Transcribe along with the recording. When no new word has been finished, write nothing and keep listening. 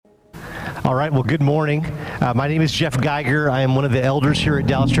All right, well, good morning. My name is Jeff Geiger. I am one of the elders here at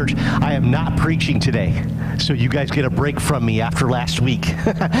Dallas Church. I am not preaching today, so you guys get a break from me after last week.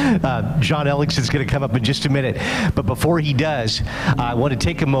 John Ellingson is going to come up in just a minute, but before he does, I want to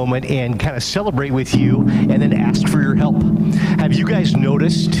take a moment and kind of celebrate with you and then ask for your help. Have you guys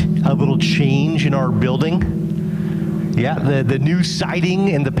noticed a little change in our building? Yeah, the new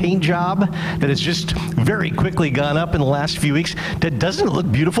siding and the paint job that has just very quickly gone up in the last few weeks. Doesn't it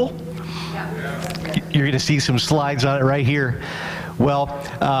look beautiful? Yeah. You're going to see some slides on it right here. Well,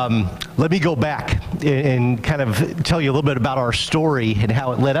 let me go back and kind of tell you a little bit about our story and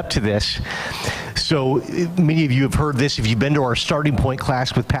how it led up to this. So many of you have heard this if you've been to our starting point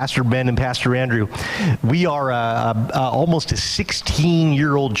class with Pastor Ben and Pastor Andrew. We are almost a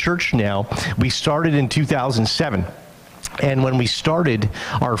 16-year-old church now. We started in 2007. And when we started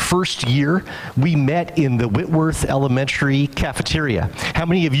our first year, we met in the Whitworth Elementary cafeteria. How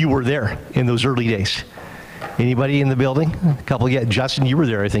many of you were there in those early days? Anybody in the building? A couple, yeah. Justin, you were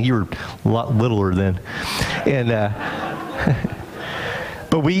there. I think you were a lot littler then. And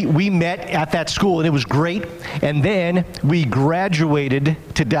but we met at that school, and it was great. And then we graduated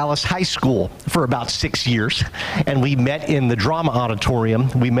to Dallas High School for about 6 years, and we met in the drama auditorium.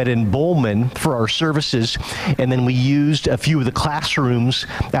 We met in Bowman for our services, and then we used a few of the classrooms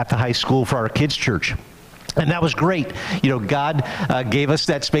at the high school for our kids' church. And that was great. You know, God gave us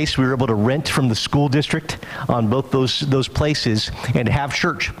that space. We were able to rent from the school district on both those places and have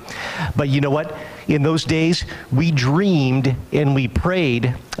church. But you know what? In those days, we dreamed and we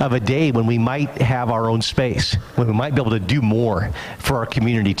prayed of a day when we might have our own space, when we might be able to do more for our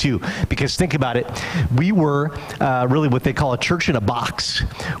community too. Because think about it, we were really what they call a church in a box.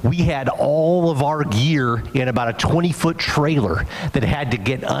 We had all of our gear in about a 20-foot trailer that had to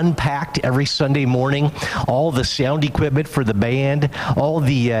get unpacked every Sunday morning, all the sound equipment for the band, all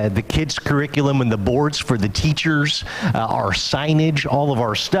the kids' curriculum and the boards for the teachers, our signage, all of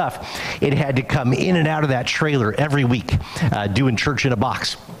our stuff. It had to come in and out of that trailer every week, doing church in a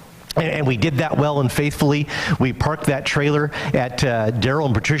box. And we did that well and faithfully. We parked that trailer at Daryl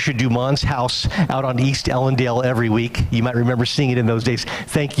and Patricia Dumont's house out on East Ellendale every week. You might remember seeing it in those days.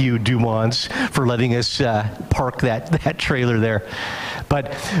 Thank you, Dumont's, for letting us park that trailer there.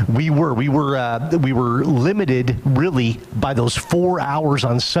 But we were limited really by those 4 hours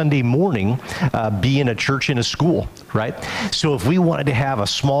on Sunday morning being a church in a school, right? So if we wanted to have a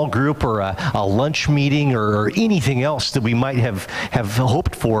small group or a lunch meeting or anything else that we might have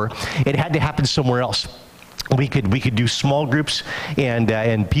hoped for, it had to happen somewhere else. We could do small groups,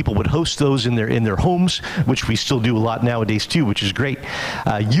 and people would host those in their homes, which we still do a lot nowadays too, which is great.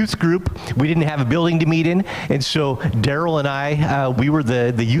 Youth group, we didn't have a building to meet in, and so Daryl and I, we were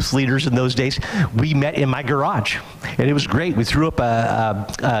the youth leaders in those days. We met in my garage, and it was great. We threw up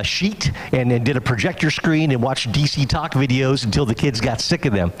a sheet and did a projector screen and watched DC Talk videos until the kids got sick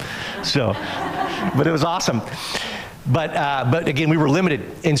of them. So, but it was awesome. But again, we were limited,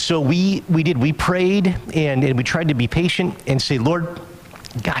 and so we prayed and we tried to be patient and say, Lord,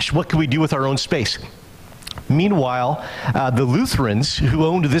 gosh, what can we do with our own space? Meanwhile, the Lutherans who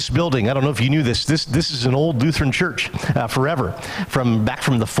owned this building, I don't know if you knew this is an old Lutheran church forever, back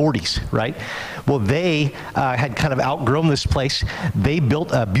from the 40s, right? Well, they had kind of outgrown this place. They built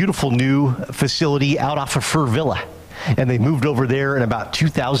a beautiful new facility out off of Fur Villa. And they moved over there in about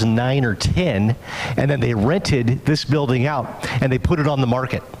 2009 or 10, and then they rented this building out, and they put it on the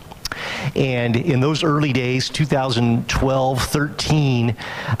market. And in those early days, 2012, 13,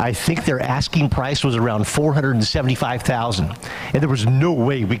 I think their asking price was around $475,000, and there was no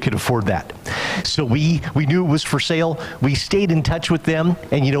way we could afford that. So we knew it was for sale. We stayed in touch with them,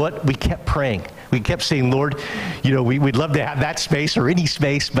 and you know what? We kept praying. We kept saying, Lord, you know, we'd love to have that space or any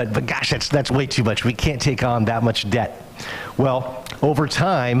space, but gosh, that's way too much. We can't take on that much debt. Well, over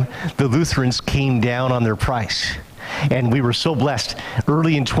time, the Lutherans came down on their price. And we were so blessed.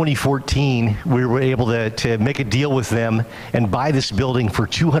 Early in 2014, we were able to make a deal with them and buy this building for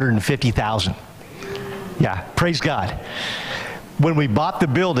 $250,000. Yeah, praise God. When we bought the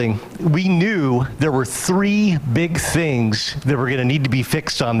building, we knew there were three big things that were going to need to be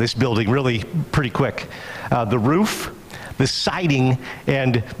fixed on this building really pretty quick. The roof, the siding,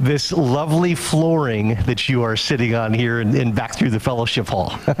 and this lovely flooring that you are sitting on here and back through the fellowship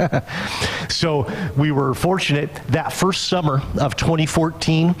hall. So we were fortunate that first summer of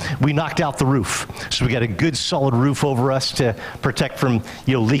 2014, we knocked out the roof. So we got a good solid roof over us to protect from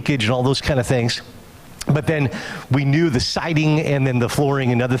leakage and all those kind of things. But then we knew the siding and then the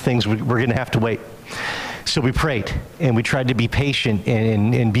flooring and other things were going to have to wait. So we prayed, and we tried to be patient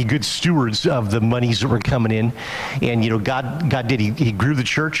and be good stewards of the monies that were coming in. And, God did. He grew the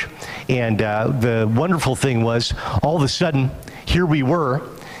church. And the wonderful thing was, all of a sudden, here we were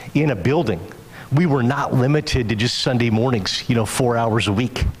in a building. We were not limited to just Sunday mornings, 4 hours a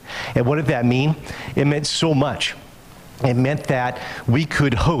week. And what did that mean? It meant so much. It meant that we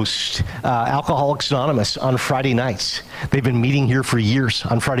could host Alcoholics Anonymous on Friday nights. They've been meeting here for years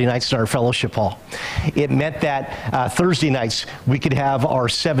on Friday nights in our fellowship hall. It meant that Thursday nights we could have our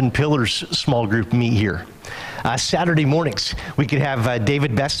 7 Pillars small group meet here. Saturday mornings, we could have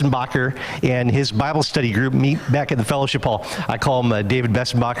David Bestenbacher and his Bible study group meet back at the fellowship hall. I call him David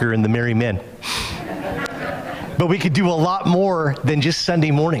Bestenbacher and the Merry Men. But we could do a lot more than just Sunday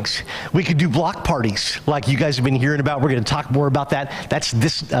mornings. We could do block parties like you guys have been hearing about. We're going to talk more about that. That's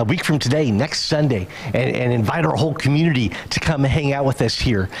this week from today, next Sunday, and invite our whole community to come hang out with us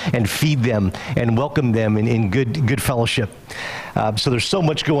here and feed them and welcome them in good fellowship. So there's so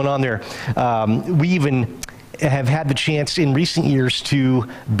much going on there. We even have had the chance in recent years to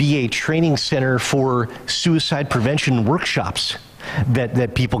be a training center for suicide prevention workshops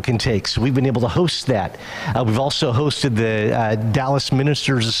that people can take. So we've been able to host that. We've also hosted the Dallas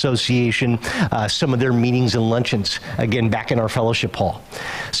Ministers Association, some of their meetings and luncheons, again, back in our fellowship hall.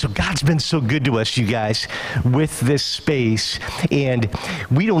 So God's been so good to us, you guys, with this space, and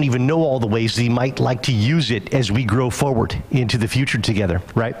we don't even know all the ways that He might like to use it as we grow forward into the future together,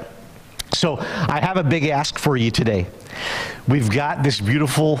 right? So I have a big ask for you today. We've got this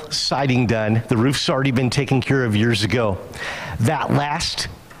beautiful siding done. The roof's already been taken care of years ago. That last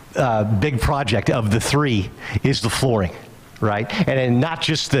big project of the 3 is the flooring, right? And not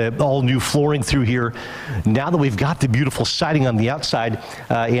just the all new flooring through here. Now that we've got the beautiful siding on the outside,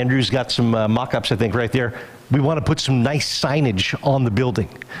 Andrew's got some mock-ups, I think, right there. We want to put some nice signage on the building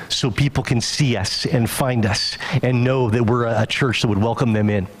so people can see us and find us and know that we're a church that would welcome them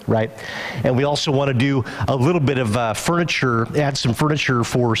in, right? And we also want to do a little bit of furniture, add some furniture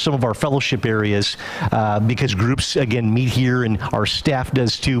for some of our fellowship areas because groups, again, meet here and our staff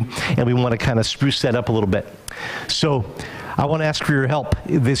does too, and we want to kind of spruce that up a little bit. So I want to ask for your help.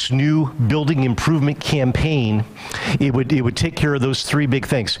 This new building improvement campaign, it would take care of those 3 big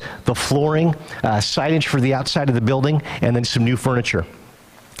things: the flooring, signage for the outside of the building, and then some new furniture.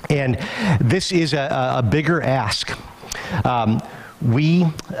 And this is a bigger ask.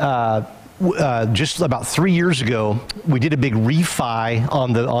 Just about 3 years ago, we did a big refi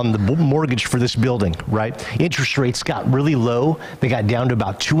on the mortgage for this building, right? Interest rates got really low. They got down to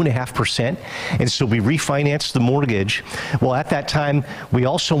about 2.5%. And so we refinanced the mortgage. Well, at that time, we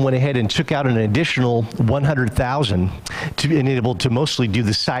also went ahead and took out an additional $100,000 to enable to mostly do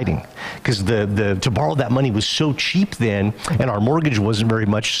the siding, because to borrow that money was so cheap then, and our mortgage wasn't very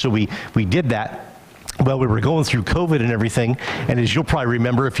much, so we did that. Well, we were going through COVID and everything, and as you'll probably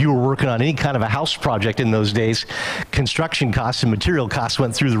remember, if you were working on any kind of a house project in those days, construction costs and material costs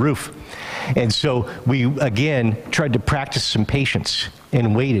went through the roof. And so we, again, tried to practice some patience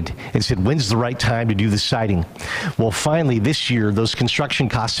and waited and said, when's the right time to do the siding? Well, finally, this year, those construction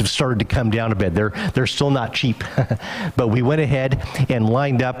costs have started to come down a bit. They're still not cheap. But we went ahead and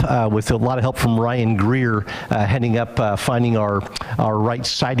lined up with a lot of help from Ryan Greer, heading up finding our right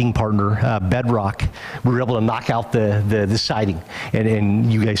siding partner, Bedrock. We were able to knock out the siding,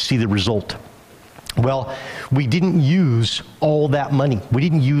 and you guys see the result. Well, we didn't use all that money. We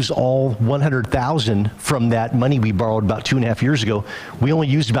didn't use all $100,000 from that money we borrowed about 2.5 years ago. We only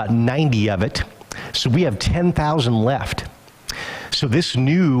used about 90 of it. So we have 10,000 left. So this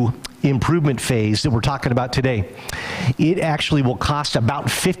new improvement phase that we're talking about today, it actually will cost about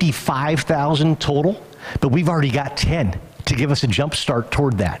 $55,000 total, but we've already got 10 to give us a jump start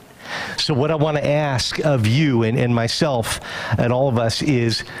toward that. So what I want to ask of you and myself and all of us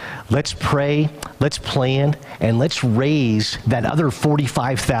is, let's pray, let's plan, and let's raise that other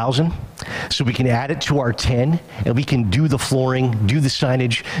 $45,000 so we can add it to our 10, and we can do the flooring, do the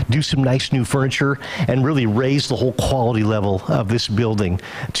signage, do some nice new furniture, and really raise the whole quality level of this building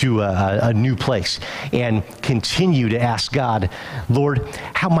to a new place, and continue to ask God, Lord,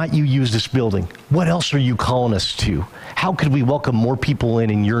 how might you use this building? What else are you calling us to? How could we welcome more people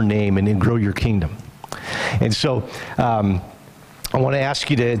in your name and grow your kingdom? And so I want to ask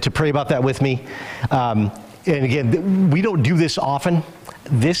you to pray about that with me. And again, we don't do this often.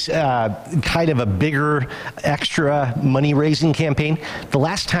 This kind of a bigger, extra money-raising campaign, the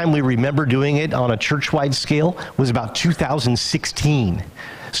last time we remember doing it on a church-wide scale was about 2016.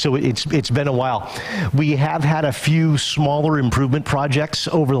 So it's been a while. We have had a few smaller improvement projects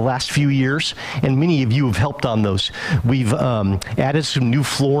over the last few years, and many of you have helped on those. We've added some new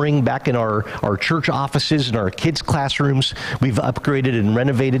flooring back in our church offices and our kids' classrooms. We've upgraded and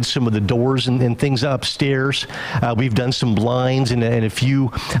renovated some of the doors and things upstairs. We've done some blinds and a few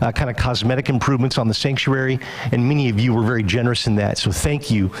kind of cosmetic improvements on the sanctuary, and many of you were very generous in that, so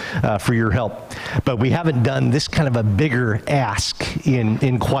thank you for your help. But we haven't done this kind of a bigger ask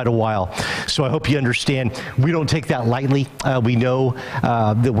in quite a while. So I hope you understand, we don't take that lightly. We know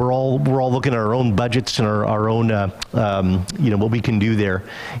that we're all looking at our own budgets and our own, what we can do there.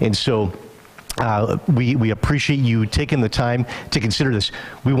 And so we appreciate you taking the time to consider this.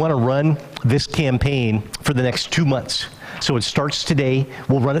 We want to run this campaign for the next 2 months. So it starts today.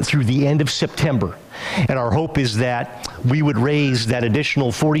 We'll run it through the end of September. And our hope is that we would raise that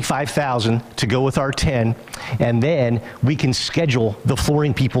additional $45,000 to go with our 10, and then we can schedule the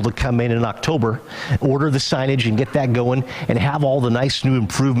flooring people to come in October, order the signage and get that going, and have all the nice new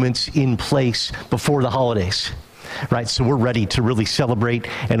improvements in place before the holidays. Right, so we're ready to really celebrate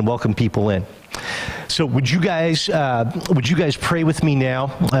and welcome people in. So would you guys pray with me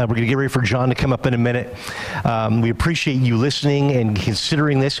now? We're going to get ready for John to come up in a minute. We appreciate you listening and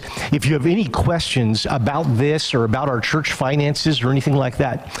considering this. If you have any questions about this or about our church finances or anything like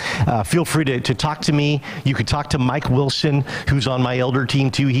that, feel free to talk to me. You could talk to Mike Wilson, who's on my elder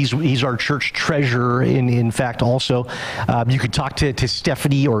team too. He's our church treasurer, in fact, also. You could talk to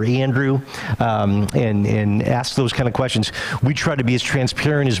Stephanie or Andrew and ask those kind of questions. We try to be as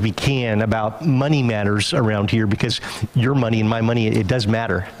transparent as we can about money matters around here, because your money and my money, it does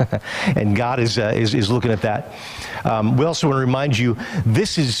matter. And God is looking at that. We also want to remind you,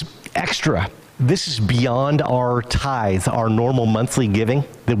 this is extra. This is beyond our tithe, our normal monthly giving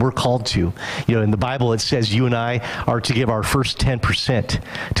that we're called to. In the Bible, it says you and I are to give our first 10%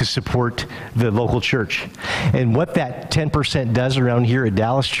 to support the local church. And what that 10% does around here at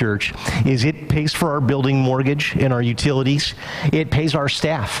Dallas Church is it pays for our building mortgage and our utilities. It pays our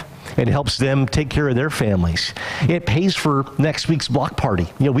staff. It helps them take care of their families. It pays for next week's block party.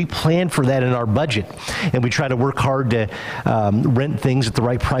 We plan for that in our budget, and we try to work hard to rent things at the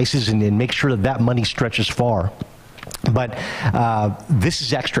right prices and make sure that money stretches far. But this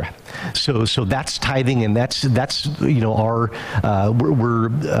is extra, so that's tithing, and that's our we're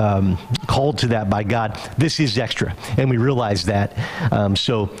called to that by God. This is extra, and we realize that.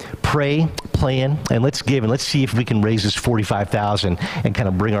 So pray, plan, and let's give, and let's see if we can raise this $45,000 and kind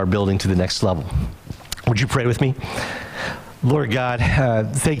of bring our building to the next level. Would you pray with me? Lord God,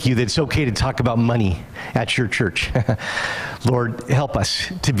 thank you that it's okay to talk about money at your church. Lord, help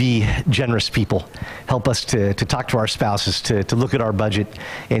us to be generous people. Help us to talk to our spouses, to look at our budget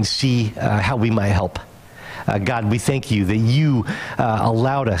and see how we might help. God, we thank you that you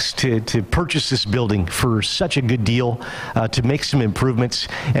allowed us to purchase this building for such a good deal, to make some improvements.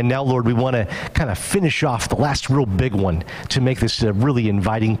 And now, Lord, we want to kind of finish off the last real big one to make this a really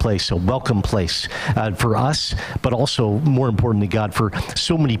inviting place, a welcome place for us, but also, more importantly, God, for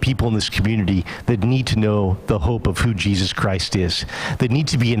so many people in this community that need to know the hope of who Jesus Christ is, that need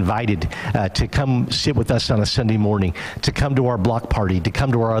to be invited to come sit with us on a Sunday morning, to come to our block party, to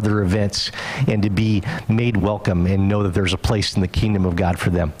come to our other events, and to be made welcome and know that there's a place in the kingdom of God for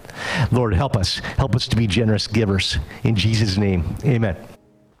them. Lord, help us to be generous givers. In Jesus' name, amen.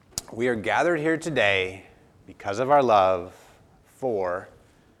 We are gathered here today because of our love for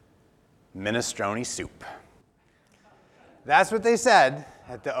minestrone soup. That's what they said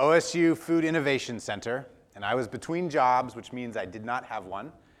at the OSU Food Innovation Center, and I was between jobs, which means I did not have one,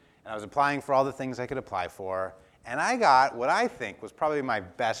 and I was applying for all the things I could apply for. And I got what I think was probably my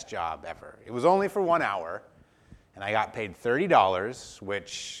best job ever. It was only for 1 hour, and I got paid $30,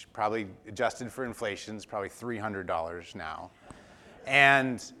 which probably adjusted for inflation is probably $300 now.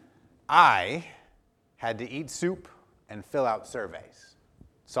 And I had to eat soup and fill out surveys.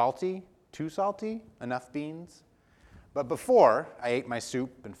 Salty? Too salty? Enough beans? But before I ate my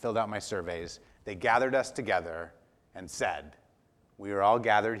soup and filled out my surveys, they gathered us together and said, we are all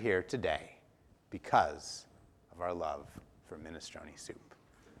gathered here today because of our love for minestrone soup.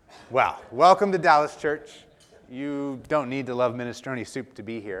 Well, welcome to Dallas Church. You don't need to love minestrone soup to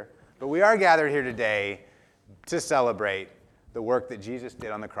be here, but we are gathered here today to celebrate the work that Jesus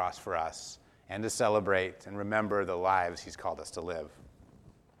did on the cross for us and to celebrate and remember the lives he's called us to live.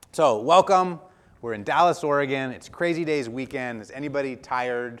 So, welcome. We're in Dallas, Oregon. It's Crazy Days weekend. Is anybody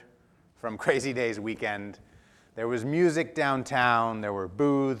tired from Crazy Days weekend? There was music downtown. There were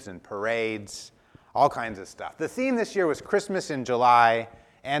booths and parades, all kinds of stuff. The theme this year was Christmas in July,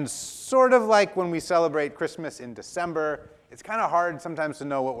 and sort of like when we celebrate Christmas in December, it's kind of hard sometimes to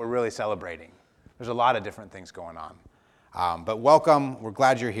know what we're really celebrating. There's a lot of different things going on. But welcome. We're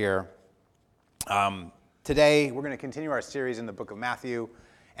glad you're here. Today, we're going to continue our series in the book of Matthew,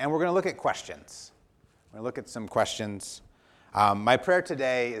 and we're going to look at questions. We're going to look at some questions. My prayer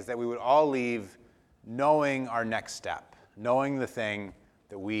today is that we would all leave knowing our next step, knowing the thing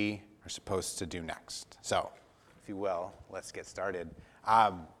that we are supposed to do next. So, if you will, let's get started.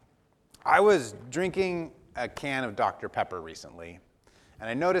 I was drinking a can of Dr. Pepper recently, and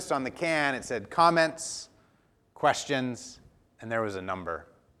I noticed on the can it said comments, questions, and there was a number.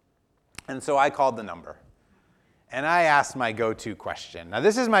 And so I called the number, and I asked my go-to question. Now,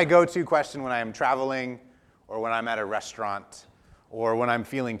 this is my go-to question when I am traveling, or when I'm at a restaurant, or when I'm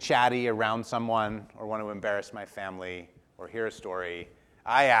feeling chatty around someone, or want to embarrass my family, or hear a story.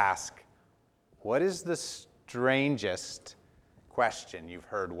 I ask, what is the strangest question you've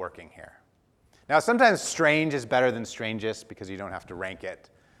heard working here? Now, sometimes strange is better than strangest because you don't have to rank it.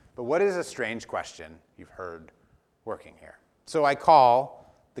 But what is a strange question you've heard working here? So I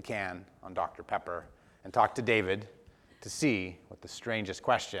call the can on Dr. Pepper and talk to David to see what the strangest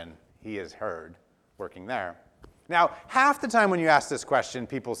question he has heard working there. Now, half the time when you ask this question,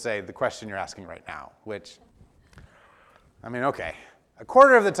 people say the question you're asking right now, which, I mean, okay. A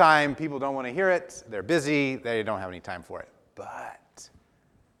quarter of the time, people don't want to hear it. They're busy. They don't have any time for it. But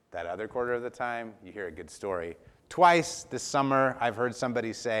that other quarter of the time, you hear a good story. Twice this summer, I've heard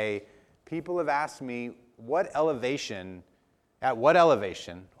somebody say, people have asked me, at what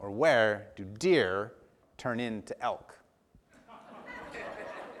elevation or where do deer turn into elk?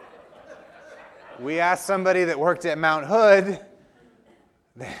 We asked somebody that worked at Mount Hood,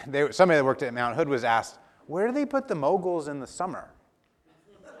 somebody that worked at Mount Hood was asked, where do they put the moguls in the summer?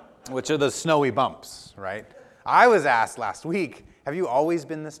 Which are the snowy bumps, right? I was asked last week, have you always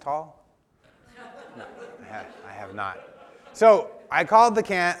been this tall? No, I have not. So I called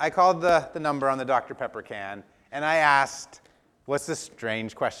the number on the Dr. Pepper can, and I asked, what's the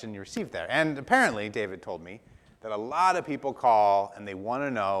strange question you received there? And apparently, David told me, that a lot of people call and they want to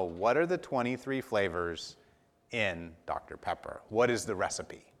know, what are the 23 flavors in Dr. Pepper? What is the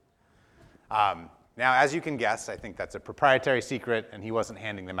recipe? Now, as you can guess, I think that's a proprietary secret, and he wasn't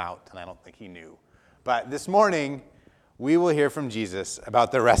handing them out, and I don't think he knew. But this morning, we will hear from Jesus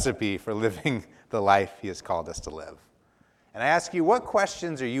about the recipe for living the life he has called us to live. And I ask you, what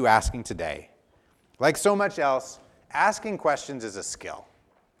questions are you asking today? Like so much else, asking questions is a skill,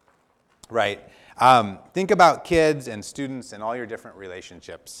 right? Think about kids and students and all your different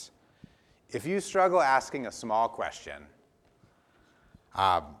relationships. If you struggle asking a small question,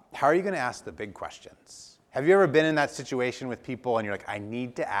 how are you going to ask the big questions? Have you ever been in that situation with people and you're like, I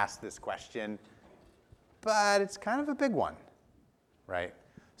need to ask this question, but it's kind of a big one, right?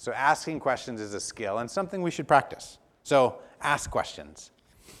 So asking questions is a skill and something we should practice. So ask questions.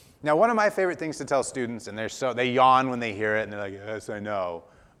 Now, one of my favorite things to tell students, and they yawn when they hear it, and they're like, yes, I know.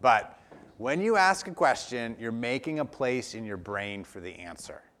 But when you ask a question, you're making a place in your brain for the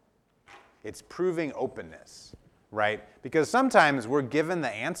answer. It's proving openness, right? Because sometimes we're given the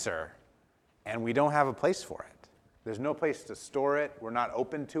answer, and we don't have a place for it. There's no place to store it. We're not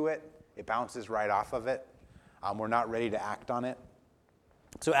open to it. It bounces right off of it. We're not ready to act on it.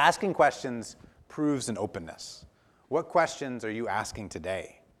 So asking questions proves an openness. What questions are you asking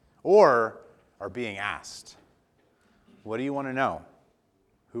today? Or are being asked? What do you want to know?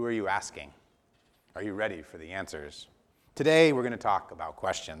 Who are you asking? Are you ready for the answers? Today, we're going to talk about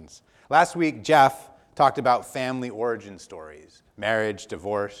questions. Last week, Jeff talked about family origin stories, marriage,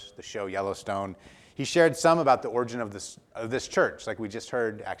 divorce, the show Yellowstone. He shared some about the origin of this church, like we just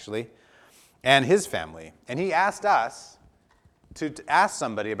heard, actually, and his family. And he asked us to ask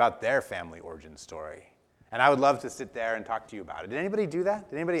somebody about their family origin story. And I would love to sit there and talk to you about it. Did anybody do that?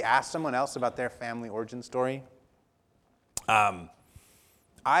 Did anybody ask someone else about their family origin story?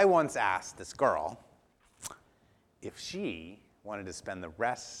 I once asked this girl if she wanted to spend the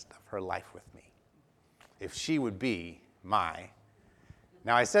rest of her life with me, if she would be my.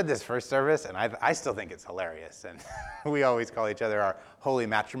 Now, I said this first service, and I still think it's hilarious, and we always call each other our holy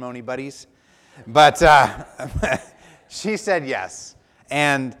matrimony buddies. But she said yes.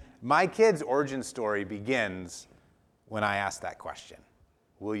 And my kid's origin story begins when I ask that question,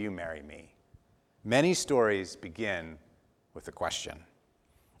 will you marry me? Many stories begin with a question.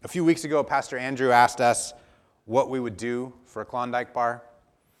 A few weeks ago, Pastor Andrew asked us what we would do for a Klondike bar.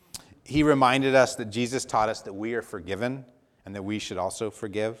 He reminded us that Jesus taught us that we are forgiven and that we should also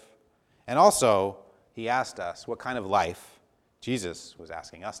forgive. And also, he asked us what kind of life Jesus was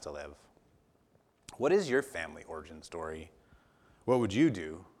asking us to live. What is your family origin story? What would you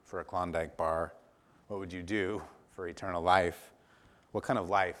do for a Klondike bar? What would you do for for eternal life? What kind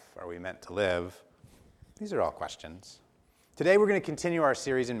of life are we meant to live? These are all questions. Today we're going to continue our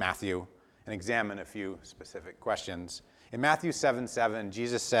series in Matthew and examine a few specific questions. In Matthew 7:7,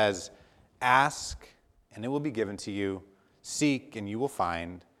 Jesus says, "Ask, and it will be given to you. Seek, and you will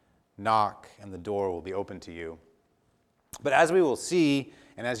find. Knock, and the door will be opened to you." But as we will see,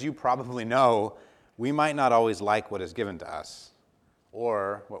 and as you probably know, we might not always like what is given to us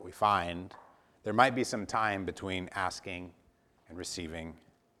or what we find. There might be some time between asking and receiving.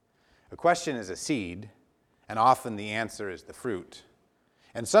 A question is a seed, and often the answer is the fruit.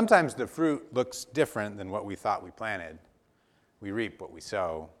 And sometimes the fruit looks different than what we thought we planted. We reap what we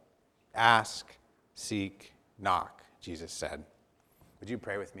sow. Ask, seek, knock, Jesus said. Would you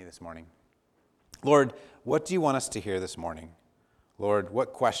pray with me this morning? Lord, what do you want us to hear this morning? Lord,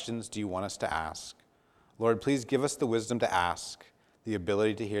 what questions do you want us to ask? Lord, please give us the wisdom to ask, the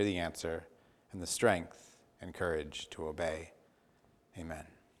ability to hear the answer, and the strength and courage to obey. Amen.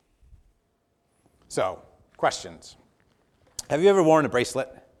 So, questions. Have you ever worn a bracelet?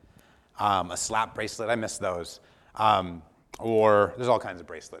 A slap bracelet? I miss those. Or there's all kinds of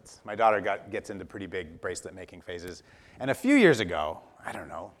bracelets. My daughter gets into pretty big bracelet making phases. And a few years ago, I don't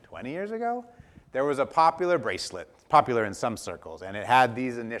know, 20 years ago, there was a popular bracelet, popular in some circles, and it had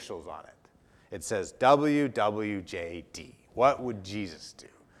these initials on it. It says WWJD. What would Jesus do?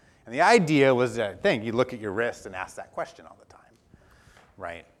 And the idea was that you look at your wrist and ask that question all the time,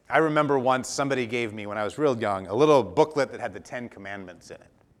 right? I remember once somebody gave me, when I was real young, a little booklet that had the 10 Commandments in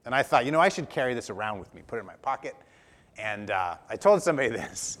it. And I thought, I should carry this around with me, put it in my pocket. And I told somebody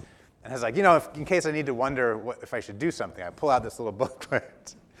this. And I was like, in case I need to wonder if I should do something, I pull out this little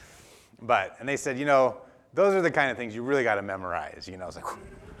booklet. And they said, those are the kind of things you really got to memorize. I was like,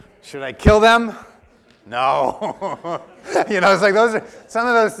 should I kill them? No. It's like those are some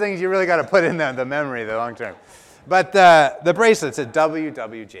of those things you really got to put in the memory, the long term. But the bracelet said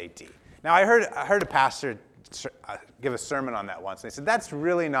WWJD. Now, I heard a pastor give a sermon on that once. And they said, that's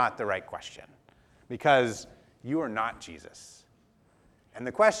really not the right question because you are not Jesus. And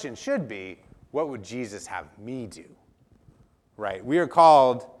the question should be, what would Jesus have me do? Right? We are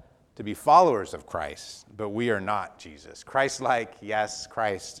called to be followers of Christ, but we are not Jesus. Christ-like, yes.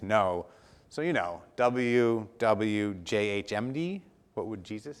 Christ, no. So, WWJHMD, what would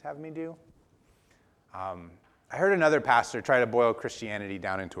Jesus have me do? I heard another pastor try to boil Christianity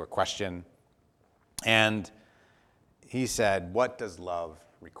down into a question, and he said, what does love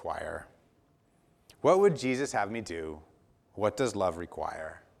require? What would Jesus have me do? What does love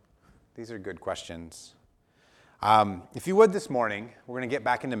require? These are good questions. If you would this morning, we're going to get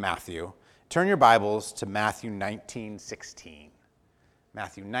back into Matthew. Turn your Bibles to Matthew 19:16.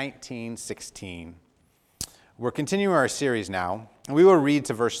 Matthew 19:16. We're continuing our series now, and we will read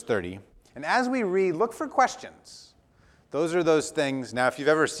to verse 30. And as we read, look for questions. Those are those things. Now, if you've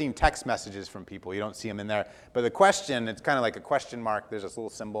ever seen text messages from people, you don't see them in there. But the question, it's kind of like a question mark. There's this little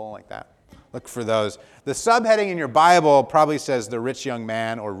symbol like that. Look for those. The subheading in your Bible probably says the rich young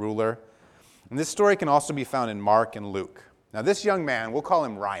man or ruler. And this story can also be found in Mark and Luke. Now, this young man, we'll call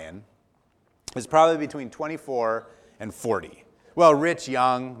him Ryan, is probably between 24 and 40. Well, rich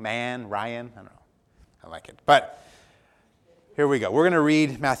young man, Ryan, I don't know. I like it. But here we go. We're going to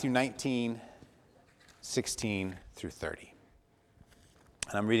read Matthew 19:16 through 30.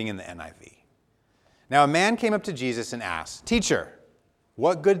 And I'm reading in the NIV. Now, a man came up to Jesus and asked, "Teacher,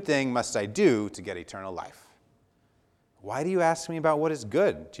 what good thing must I do to get eternal life?" "Why do you ask me about what is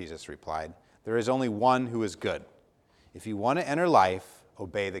good?" Jesus replied. "There is only one who is good. If you want to enter life,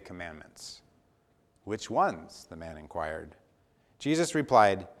 obey the commandments." "Which ones?" the man inquired. Jesus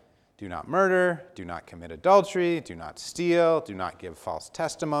replied, "Do not murder, do not commit adultery, do not steal, do not give false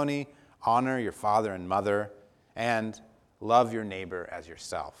testimony, honor your father and mother, and love your neighbor as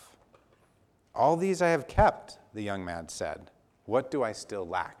yourself." "All these I have kept," the young man said. "What do I still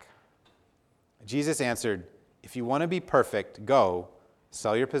lack?" Jesus answered, "If you want to be perfect, go,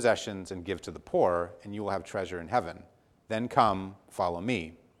 sell your possessions and give to the poor, and you will have treasure in heaven. Then come, follow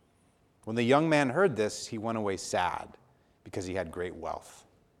me." When the young man heard this, he went away sad, because he had great wealth.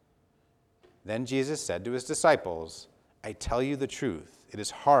 Then Jesus said to his disciples, "I tell you the truth, it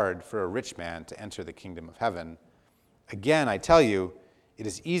is hard for a rich man to enter the kingdom of heaven. Again, I tell you, it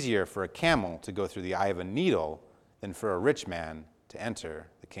is easier for a camel to go through the eye of a needle than for a rich man to enter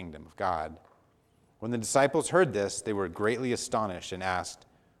the kingdom of God." When the disciples heard this, they were greatly astonished and asked,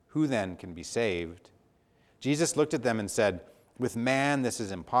 "Who then can be saved?" Jesus looked at them and said, "With man this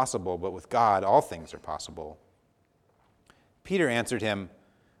is impossible, but with God all things are possible." Peter answered him,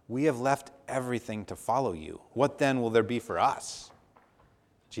 "We have left everything to follow you. What then will there be for us?"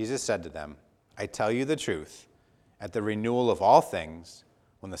 Jesus said to them, "I tell you the truth, At the renewal of all things,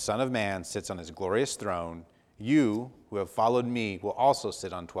 when the Son of Man sits on his glorious throne, you who have followed me will also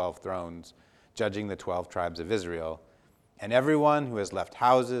sit on 12 thrones, judging the 12 tribes of Israel. And everyone who has left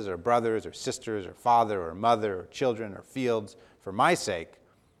houses or brothers or sisters or father or mother or children or fields for my sake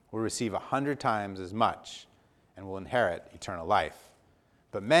will receive 100 times as much and will inherit eternal life.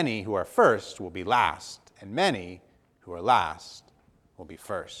 But many who are first will be last, and many who are last will be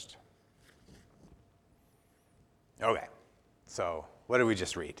first. Okay, so what did we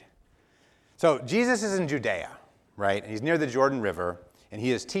just read? So Jesus is in Judea, right? And he's near the Jordan River, and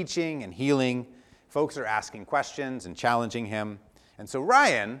he is teaching and healing. Folks are asking questions and challenging him. And so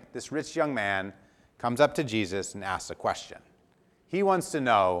Ryan, this rich young man, comes up to Jesus and asks a question. He wants to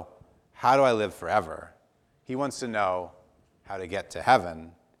know, how do I live forever? He wants to know how to get to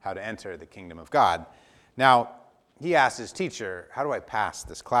heaven, how to enter the kingdom of God. Now, he asks his teacher, how do I pass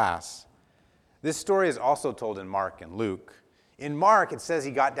this class? This story is also told in Mark and Luke. In Mark, it says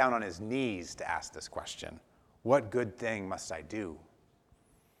he got down on his knees to ask this question. What good thing must I do?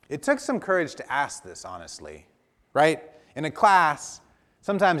 It took some courage to ask this, honestly, right? In a class,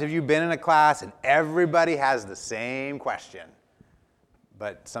 sometimes have you been in a class and everybody has the same question,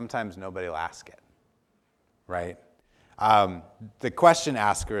 but sometimes nobody will ask it, right? The question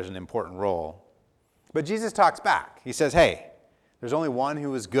asker is an important role. But Jesus talks back. He says, hey, there's only one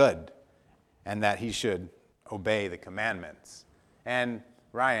who is good, and that he should obey the commandments. And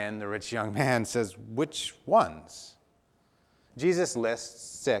Ryan, the rich young man, says, which ones? Jesus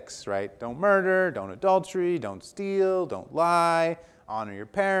lists 6, right? Don't murder, don't adultery, don't steal, don't lie, honor your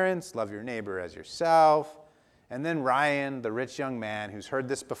parents, love your neighbor as yourself. And then Ryan, the rich young man who's heard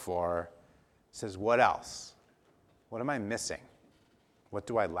this before, says, what else? What am I missing? What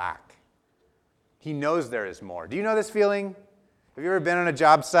do I lack? He knows there is more. Do you know this feeling? Have you ever been on a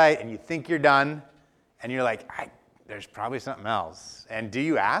job site and you think you're done and you're like, there's probably something else? And do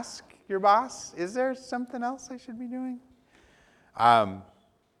you ask your boss, is there something else I should be doing?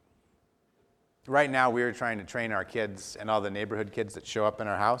 Right now we are trying to train our kids and all the neighborhood kids that show up in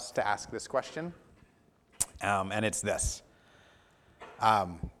our house to ask this question. And it's this.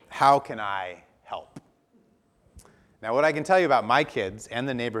 How can I help? Now what I can tell you about my kids and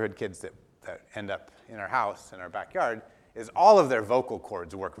the neighborhood kids that end up in our house, in our backyard, is all of their vocal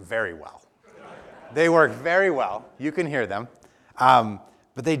cords work very well. They work very well. You can hear them.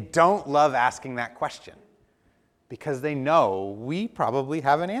 But they don't love asking that question because they know we probably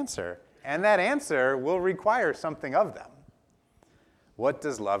have an answer. And that answer will require something of them. What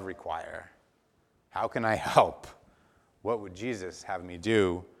does love require? How can I help? What would Jesus have me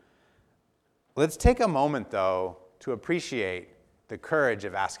do? Let's take a moment, though, to appreciate the courage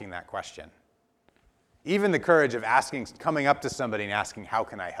of asking that question. Even the courage of coming up to somebody and asking, how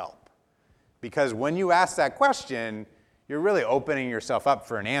can I help? Because when you ask that question, you're really opening yourself up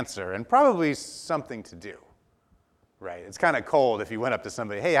for an answer and probably something to do, right? It's kind of cold if you went up to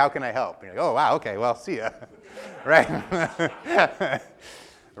somebody, hey, how can I help? And you're like, oh, wow, okay, well, see ya, right?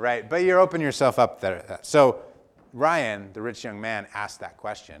 Right, but you're opening yourself up there. So Ryan, the rich young man, asked that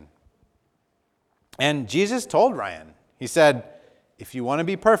question. And Jesus told Ryan, he said, if you want to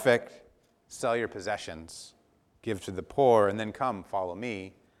be perfect, sell your possessions, give to the poor, and then come follow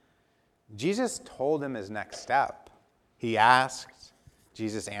me. Jesus told him his next step. He asked,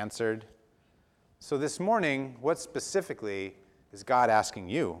 Jesus answered. So this morning, what specifically is God asking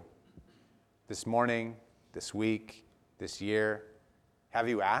you? This morning, this week, this year, have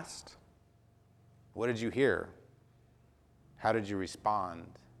you asked? What did you hear? How did you respond?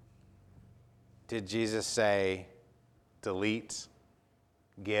 Did Jesus say, delete,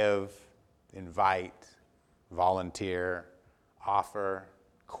 give, invite, volunteer, offer,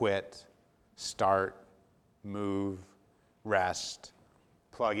 quit, start, move, rest,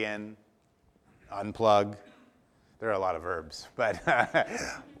 plug in, unplug? There are a lot of verbs, but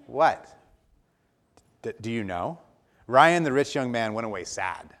what? Do you know? Ryan, the rich young man, went away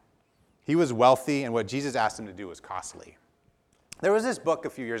sad. He was wealthy, and what Jesus asked him to do was costly. There was this book a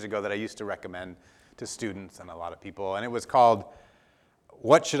few years ago that I used to recommend to students and a lot of people, and it was called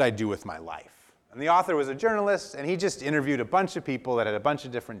What Should I Do With My Life? And the author was a journalist, and he just interviewed a bunch of people that had a bunch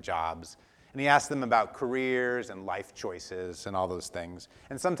of different jobs, and he asked them about careers and life choices and all those things.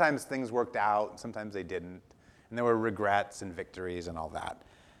 And sometimes things worked out, and sometimes they didn't, and there were regrets and victories and all that.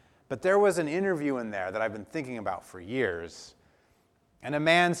 But there was an interview in there that I've been thinking about for years, and a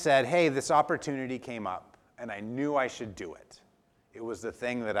man said, hey, this opportunity came up, and I knew I should do it. It was the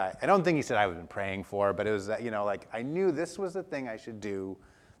thing that I don't think he said I've been praying for, but it was that, like I knew this was the thing I should do.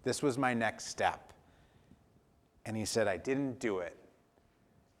 This was my next step. And he said, I didn't do it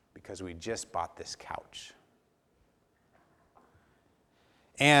because we just bought this couch.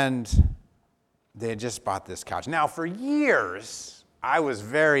 And they had just bought this couch. Now, for years, I was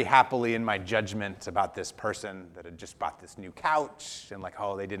very happily in my judgment about this person that had just bought this new couch, and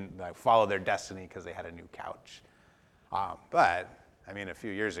they didn't follow their destiny because they had a new couch. But a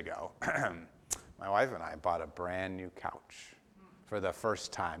few years ago, my wife and I bought a brand new couch for the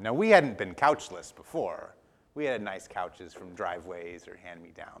first time. Now, we hadn't been couchless before. We had nice couches from Driveways or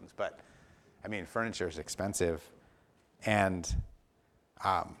hand-me-downs, but furniture is expensive, and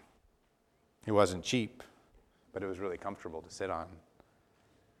it wasn't cheap, but it was really comfortable to sit on.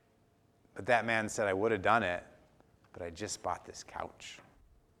 But that man said, I would have done it, but I just bought this couch.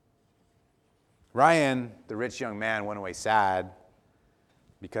 Ryan, the rich young man, went away sad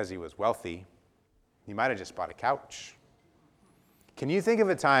because he was wealthy. He might have just bought a couch. Can you think of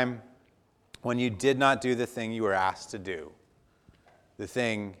a time when you did not do the thing you were asked to do, the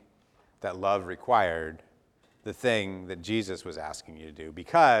thing that love required, the thing that Jesus was asking you to do,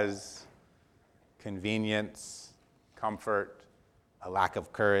 because convenience, comfort, a lack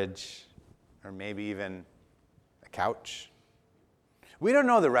of courage, or maybe even a couch? We don't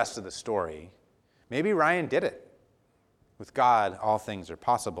know the rest of the story. Maybe Ryan did it. With God, all things are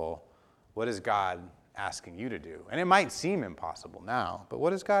possible. What is God asking you to do? And it might seem impossible now, but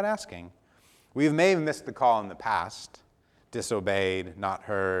what is God asking? We may have missed the call in the past, disobeyed, not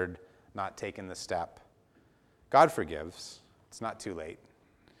heard, not taken the step. God forgives. It's not too late.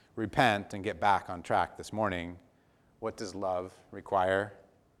 Repent and get back on track this morning. What does love require?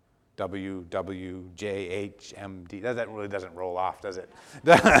 WWJHMD. That really doesn't roll off, does it?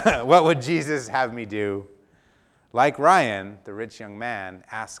 What would Jesus have me do? Like Ryan, the rich young man,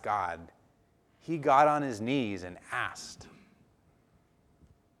 asked God. He got on his knees and asked.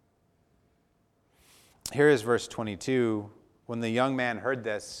 Here is verse 22. When the young man heard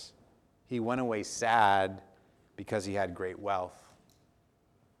this, he went away sad because he had great wealth.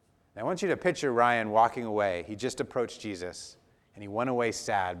 Now, I want you to picture Ryan walking away. He just approached Jesus, and he went away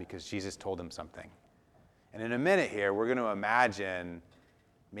sad because Jesus told him something. And in a minute here, we're going to imagine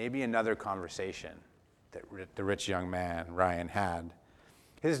maybe another conversation that the rich young man, Ryan, had.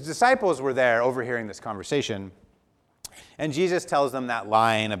 His disciples were there overhearing this conversation, and Jesus tells them that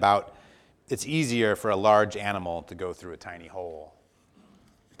line about it's easier for a large animal to go through a tiny hole.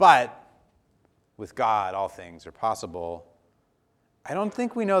 But with God, all things are possible. I don't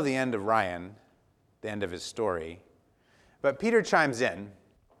think we know the end of Ryan, the end of his story. But Peter chimes in.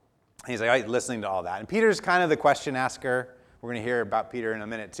 He's like, listening to all that. And Peter's kind of the question asker. We're going to hear about Peter in a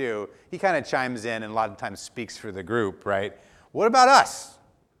minute, too. He kind of chimes in and a lot of times speaks for the group, right? What about us?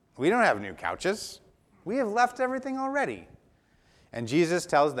 We don't have new couches. We have left everything already. And Jesus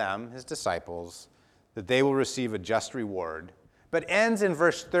tells them, his disciples, that they will receive a just reward, but ends in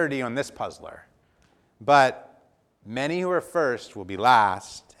verse 30 on this puzzler. But many who are first will be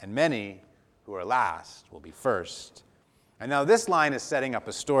last, and many who are last will be first. And now this line is setting up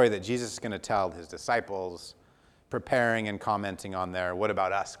a story that Jesus is going to tell his disciples, preparing and commenting on their what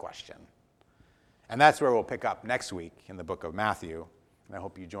about us question. And that's where we'll pick up next week in the book of Matthew, and I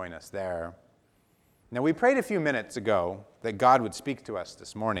hope you join us there. Now, we prayed a few minutes ago that God would speak to us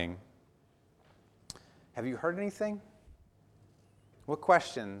this morning. Have you heard anything? What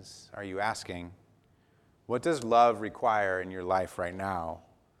questions are you asking? What does love require in your life right now?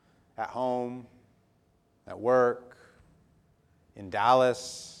 At home, at work, in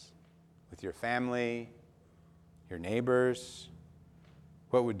Dallas, with your family, your neighbors?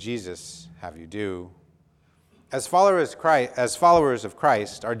 What would Jesus have you do? As followers of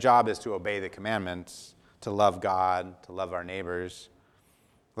Christ, our job is to obey the commandments, to love God, to love our neighbors.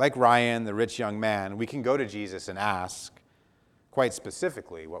 Like Ryan, the rich young man, we can go to Jesus and ask, quite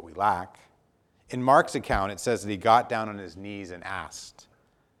specifically, what we lack. In Mark's account, it says that he got down on his knees and asked.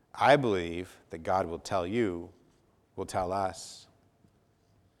 I believe that God will tell you, will tell us.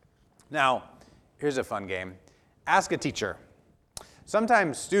 Now, here's a fun game. Ask a teacher.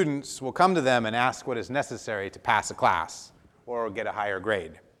 Sometimes students will come to them and ask what is necessary to pass a class or get a higher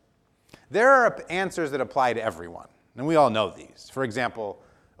grade. There are answers that apply to everyone, and we all know these. For example,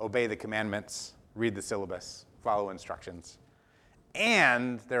 obey the commandments, read the syllabus, follow instructions.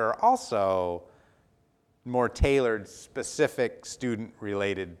 And there are also more tailored, specific,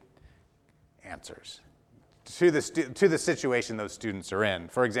 student-related answers to the situation those students are in.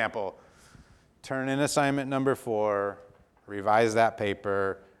 For example, turn in assignment number 4, revise that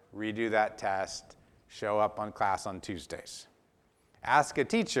paper, redo that test, show up on class on Tuesdays. Ask a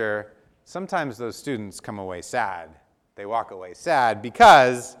teacher, sometimes those students come away sad. They walk away sad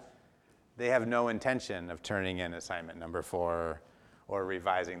because they have no intention of turning in assignment number 4 or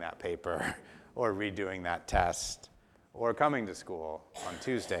revising that paper or redoing that test or coming to school on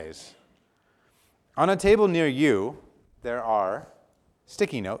Tuesdays. On a table near you, there are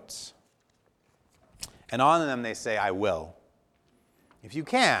sticky notes. And on them they say, I will. If you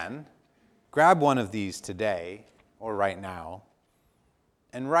can, grab one of these today or right now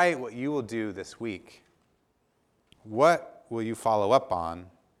and write what you will do this week. What will you follow up on?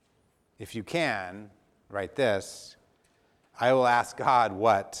 If you can, write this. I will ask God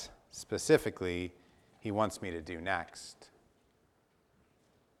what specifically he wants me to do next.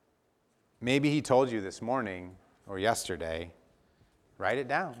 Maybe he told you this morning or yesterday. Write it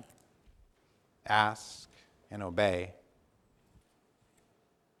down. Ask and obey.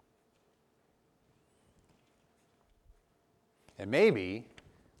 And maybe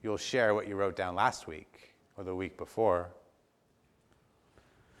you'll share what you wrote down last week or the week before.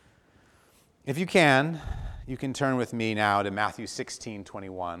 If you can turn with me now to Matthew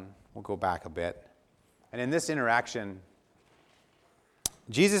 16:21. We'll go back a bit. And in this interaction,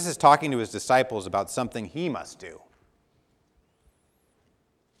 Jesus is talking to his disciples about something he must do.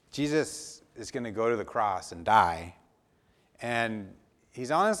 Jesus is going to go to the cross and die, and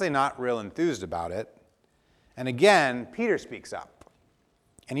he's honestly not real enthused about it. And again, Peter speaks up,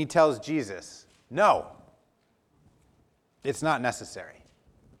 and he tells Jesus, no, it's not necessary.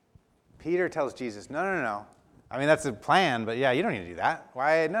 Peter tells Jesus, no. I mean, that's a plan, but yeah, you don't need to do that.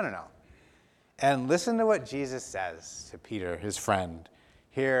 Why? No. And listen to what Jesus says to Peter, his friend,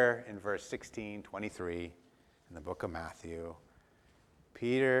 here in verse 16:23 in the book of Matthew.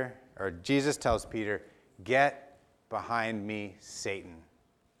 Jesus tells Peter, get behind me, Satan.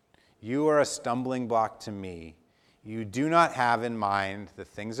 You are a stumbling block to me. You do not have in mind the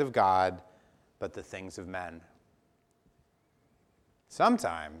things of God, but the things of men.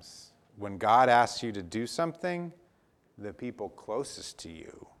 Sometimes, when God asks you to do something, the people closest to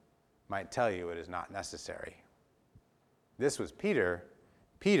you might tell you it is not necessary. This was Peter,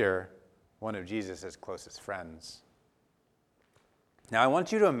 one of Jesus' closest friends. Now, I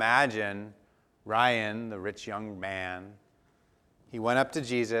want you to imagine Ryan, the rich young man. He went up to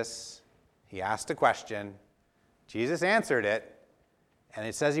Jesus. He asked a question. Jesus answered it, and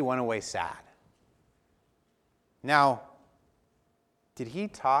it says he went away sad. Now, did he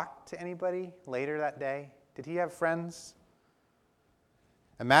talk to anybody later that day? Did he have friends?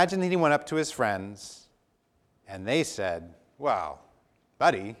 Imagine that he went up to his friends, and they said, well,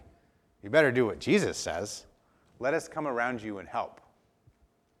 buddy, you better do what Jesus says. Let us come around you and help.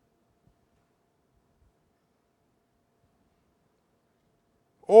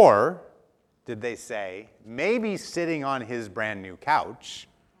 Or did they say, maybe sitting on his brand new couch,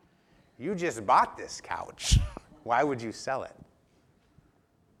 you just bought this couch. Why would you sell it?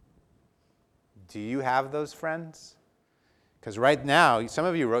 Do you have those friends? Because right now, some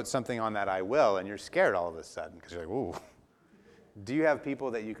of you wrote something on that I will, and you're scared all of a sudden because you're like, ooh. Do you have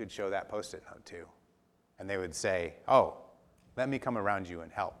people that you could show that Post-it note to? And they would say, oh, let me come around you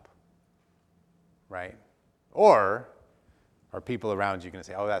and help. Right? Or are people around you going to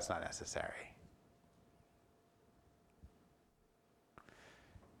say, oh, that's not necessary?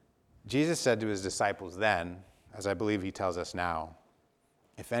 Jesus said to his disciples then, as I believe he tells us now,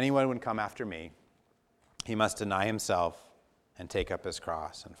 if anyone would come after me, he must deny himself and take up his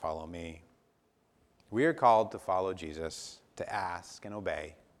cross and follow me. We are called to follow Jesus, to ask and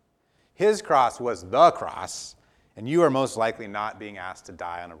obey. His cross was the cross, and you are most likely not being asked to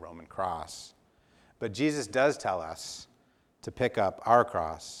die on a Roman cross. But Jesus does tell us to pick up our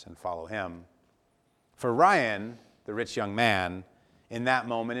cross and follow him. For Ryan, the rich young man, in that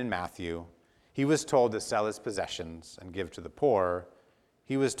moment in Matthew, he was told to sell his possessions and give to the poor.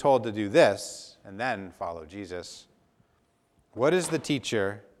 He was told to do this and then follow Jesus. What is the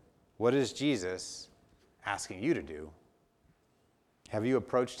teacher, what is Jesus asking you to do? Have you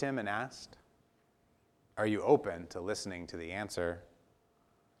approached him and asked? Are you open to listening to the answer?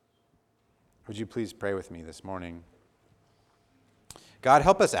 Would you please pray with me this morning? God,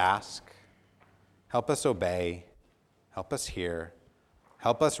 help us ask, help us obey, help us hear,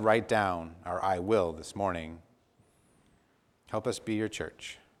 help us write down our I will this morning. Help us be your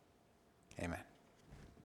church. Amen.